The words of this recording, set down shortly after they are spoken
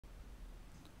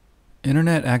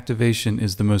Internet activation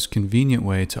is the most convenient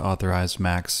way to authorize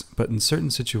Macs, but in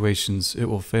certain situations it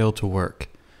will fail to work.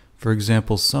 For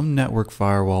example, some network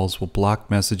firewalls will block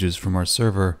messages from our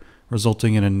server,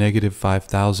 resulting in a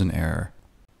 -5000 error.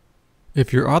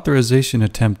 If your authorization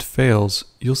attempt fails,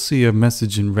 you'll see a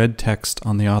message in red text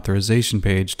on the authorization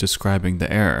page describing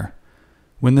the error.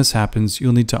 When this happens,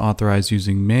 you'll need to authorize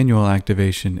using manual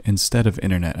activation instead of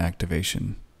internet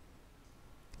activation.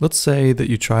 Let's say that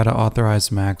you try to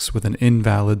authorize Macs with an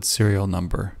invalid serial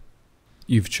number.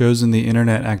 You've chosen the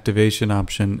internet activation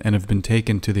option and have been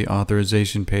taken to the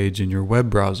authorization page in your web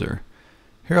browser.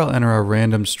 Here I'll enter a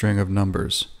random string of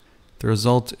numbers. The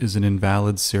result is an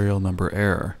invalid serial number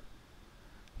error.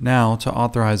 Now, to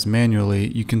authorize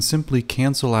manually, you can simply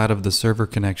cancel out of the server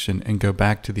connection and go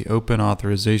back to the Open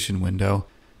Authorization window,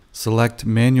 select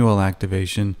Manual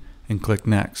Activation, and click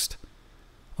Next.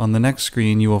 On the next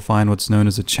screen, you will find what's known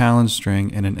as a challenge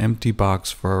string and an empty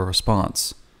box for a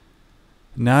response.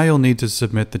 Now you'll need to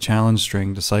submit the challenge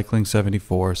string to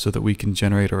Cycling74 so that we can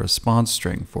generate a response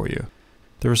string for you.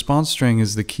 The response string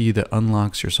is the key that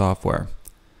unlocks your software.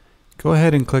 Go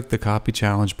ahead and click the Copy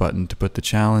Challenge button to put the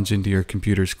challenge into your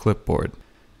computer's clipboard.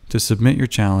 To submit your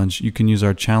challenge, you can use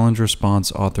our Challenge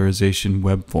Response Authorization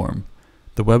web form.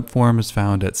 The web form is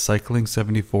found at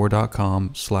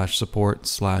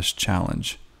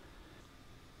cycling74.com/support/challenge.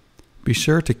 Be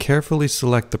sure to carefully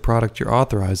select the product you're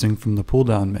authorizing from the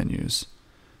pull-down menus.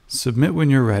 Submit when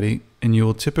you're ready, and you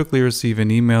will typically receive an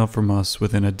email from us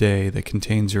within a day that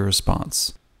contains your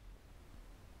response.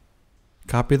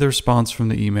 Copy the response from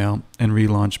the email and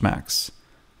relaunch Macs.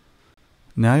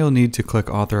 Now you'll need to click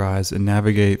Authorize and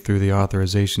navigate through the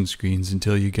authorization screens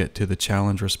until you get to the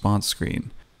Challenge Response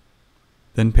screen.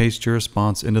 Then paste your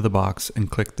response into the box and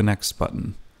click the Next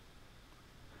button.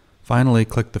 Finally,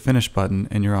 click the Finish button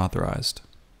and you're authorized.